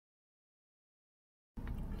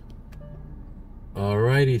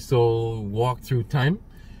Alrighty, so walkthrough time.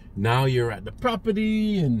 Now you're at the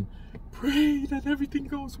property and pray that everything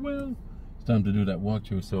goes well. It's time to do that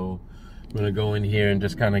walkthrough. So I'm gonna go in here and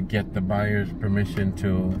just kind of get the buyer's permission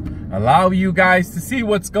to allow you guys to see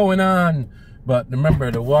what's going on. But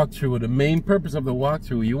remember, the walkthrough, the main purpose of the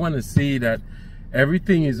walkthrough, you want to see that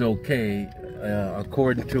everything is okay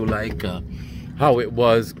according to like how it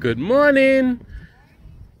was. Good morning.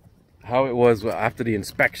 How it was after the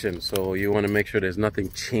inspection. So you want to make sure there's nothing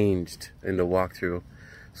changed in the walkthrough.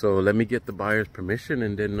 So let me get the buyer's permission,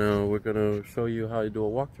 and then we're gonna show you how to do a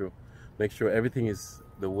walkthrough. Make sure everything is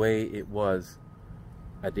the way it was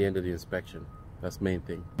at the end of the inspection. That's the main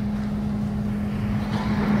thing.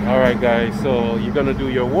 All right, guys, so you're gonna do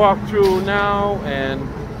your walkthrough now, and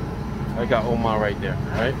I got Omar right there,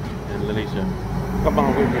 right? And Lalisha. Come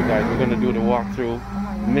on with me, guys. We're gonna do the walkthrough.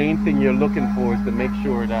 Main thing you're looking for is to make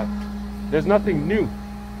sure that there's nothing new.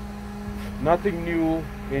 Nothing new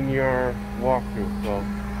in your walkthrough. So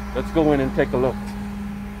let's go in and take a look.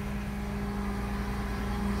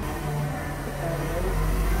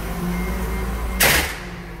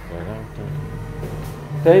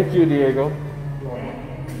 Thank you, Diego.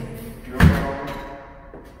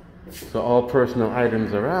 So all personal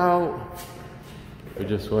items are out. We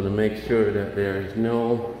just want to make sure that there is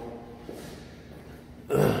no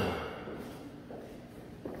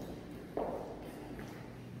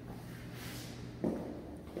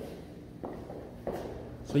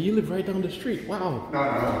So you live right down the street? Wow.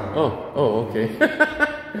 No. Oh, okay. I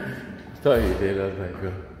thought you did. I was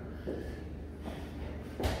like,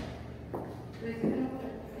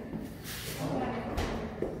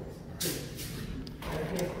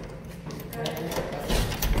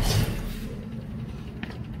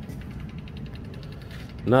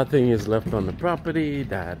 Nothing is left on the property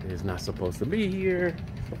that is not supposed to be here.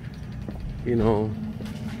 You know,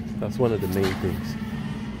 that's one of the main things.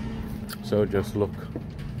 So just look.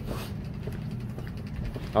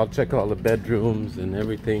 I'll check all the bedrooms and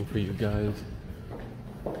everything for you guys.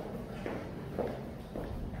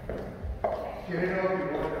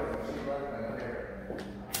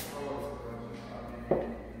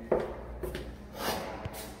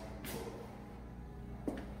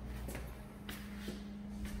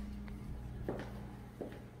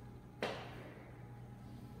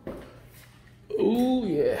 Ooh,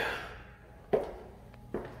 yeah.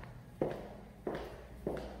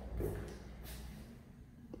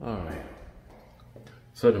 All right.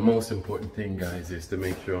 So the most important thing, guys, is to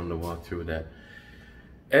make sure on the walkthrough that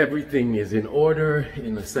everything is in order,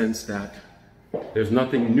 in the sense that there's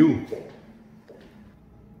nothing new.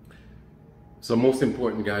 So most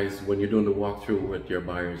important, guys, when you're doing the walkthrough with your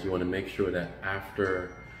buyers, you want to make sure that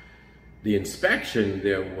after the inspection,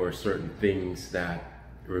 there were certain things that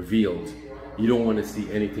revealed. You don't want to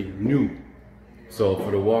see anything new. So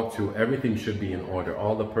for the walkthrough, everything should be in order.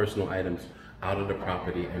 All the personal items out of the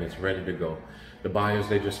property, and it's ready to go. The buyers,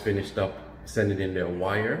 they just finished up sending in their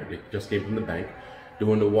wire. They just came from the bank,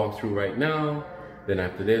 doing the walkthrough right now. Then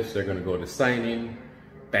after this, they're gonna go to signing.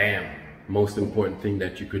 Bam. Most important thing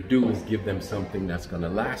that you could do is give them something that's gonna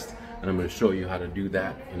last. And I'm gonna show you how to do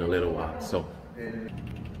that in a little while. So.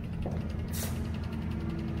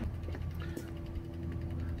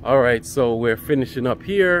 All right, so we're finishing up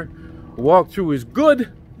here. Walkthrough is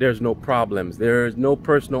good. There's no problems. There's no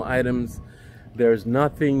personal items. There's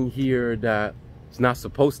nothing here that it's not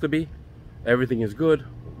supposed to be. Everything is good.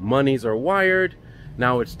 Monies are wired.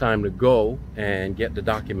 Now it's time to go and get the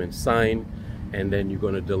documents signed, and then you're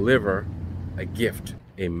going to deliver a gift,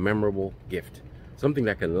 a memorable gift, something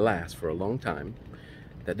that can last for a long time,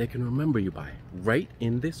 that they can remember you by, right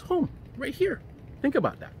in this home, right here. Think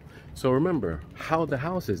about that. So remember how the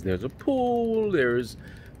house is. There's a pool, there's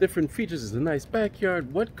different features, it's a nice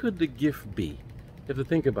backyard. What could the gift be? You have to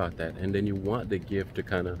think about that, and then you want the gift to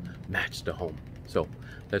kind of match the home. So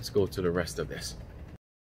let's go to the rest of this.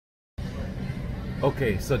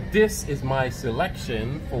 Okay, so this is my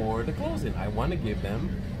selection for the closing. I want to give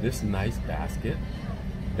them this nice basket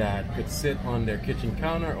that could sit on their kitchen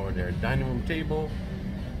counter or their dining room table,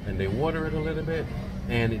 and they water it a little bit,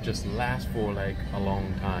 and it just lasts for like a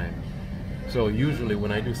long time. So usually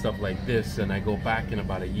when I do stuff like this and I go back in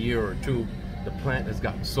about a year or two, the plant has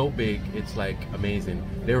gotten so big, it's like amazing.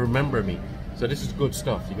 They remember me. So this is good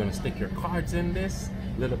stuff. You're gonna stick your cards in this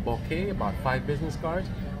little bouquet, about 5 business cards,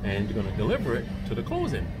 and you're gonna deliver it to the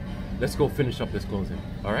closing. Let's go finish up this closing,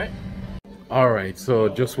 all right? All right, so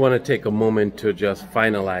just wanna take a moment to just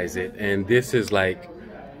finalize it. And this is like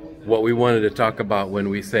what we wanted to talk about when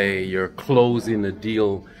we say you're closing the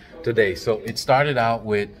deal today. So it started out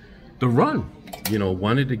with the run. you know,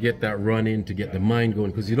 wanted to get that run in to get the mind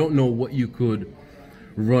going, because you don't know what you could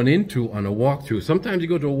run into on a walkthrough. Sometimes you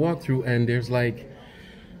go to a walkthrough and there's like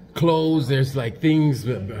clothes, there's like things,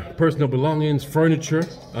 personal belongings, furniture.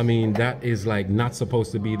 I mean, that is like not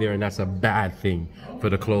supposed to be there, and that's a bad thing for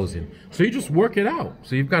the closing. So you just work it out.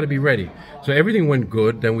 So you've got to be ready. So everything went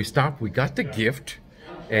good. Then we stopped, we got the gift.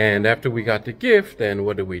 And after we got the gift, then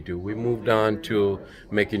what did we do? We moved on to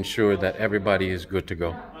making sure that everybody is good to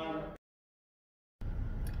go.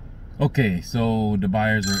 Okay, so the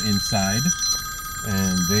buyers are inside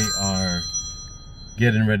and they are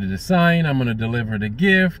getting ready to sign. I'm gonna deliver the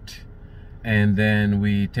gift and then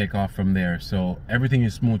we take off from there. So everything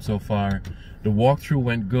is smooth so far. The walkthrough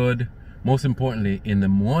went good. Most importantly, in the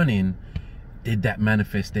morning, did that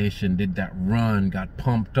manifestation, did that run, got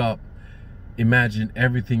pumped up. Imagine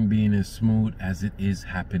everything being as smooth as it is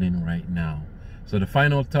happening right now. So the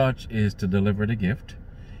final touch is to deliver the gift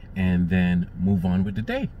and then move on with the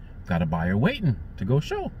day. Got a buyer waiting to go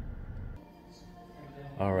show.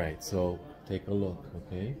 All right, so take a look,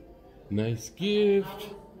 okay? Nice gift.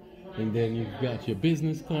 And then you've got your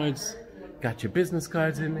business cards. Got your business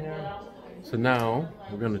cards in there. So now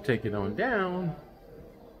we're gonna take it on down.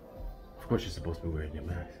 Of course you're supposed to be wearing your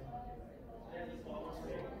mask.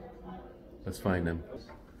 Let's find them.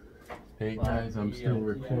 Hey guys, I'm still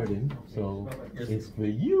recording, so it's for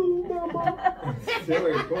you, mama. Still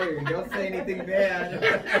recording, don't say anything bad.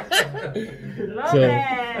 So,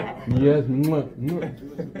 yes,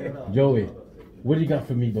 Joey, what do you got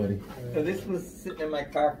for me, buddy? So this was sitting in my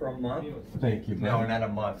car for a month. Thank you, buddy. No, not a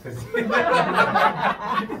month.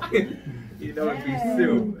 You know it'd be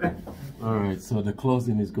soup. All right, so the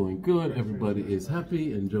closing is going good. Everybody is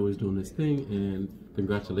happy, and Joey's doing his thing. And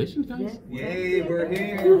congratulations, guys! Yay, we're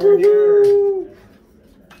here. We're here.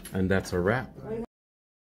 And that's a wrap.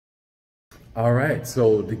 All right,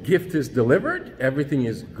 so the gift is delivered. Everything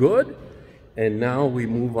is good, and now we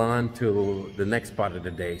move on to the next part of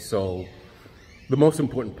the day. So the most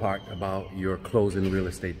important part about your closing real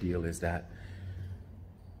estate deal is that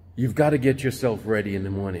you've got to get yourself ready in the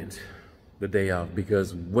mornings, the day of,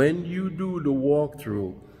 because when you do the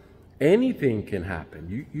walkthrough, anything can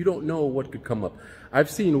happen. You don't know what could come up. I've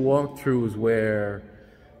seen walkthroughs where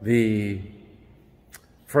the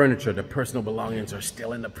furniture, the personal belongings are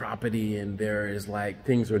still in the property, and there is like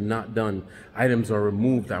things are not done. Items are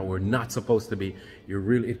removed that were not supposed to be.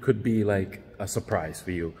 It could be like a surprise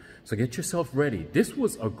for you. So get yourself ready. This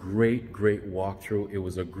was a great walkthrough. It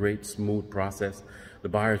was a great smooth process. The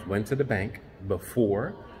buyers went to the bank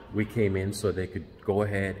before we came in so they could go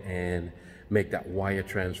ahead and make that wire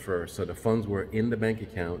transfer. So the funds were in the bank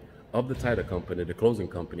account of the title company, the closing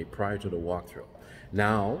company, prior to the walkthrough.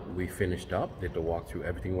 Now we finished up, did the walkthrough,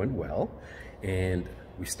 everything went well, and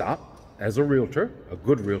we stopped. As a realtor, a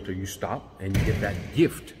good realtor, you stop and you get that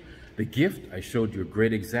gift. The gift, I showed you a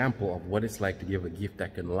great example of what it's like to give a gift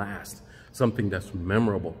that can last, something that's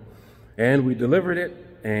memorable. And we delivered it,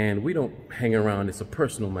 and we don't hang around. It's a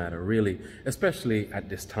personal matter, really, especially at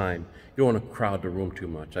this time. You don't want to crowd the room too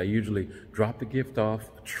much. I usually drop the gift off,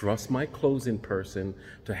 trust my closing person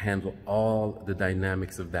to handle all the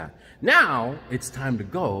dynamics of that. Now it's time to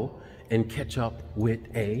go and catch up with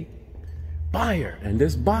a buyer. And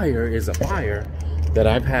this buyer is a buyer that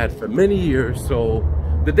I've had for many years. So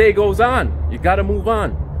the day goes on. You got to move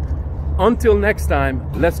on. Until next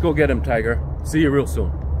time, let's go get him, Tiger. See you real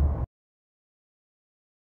soon.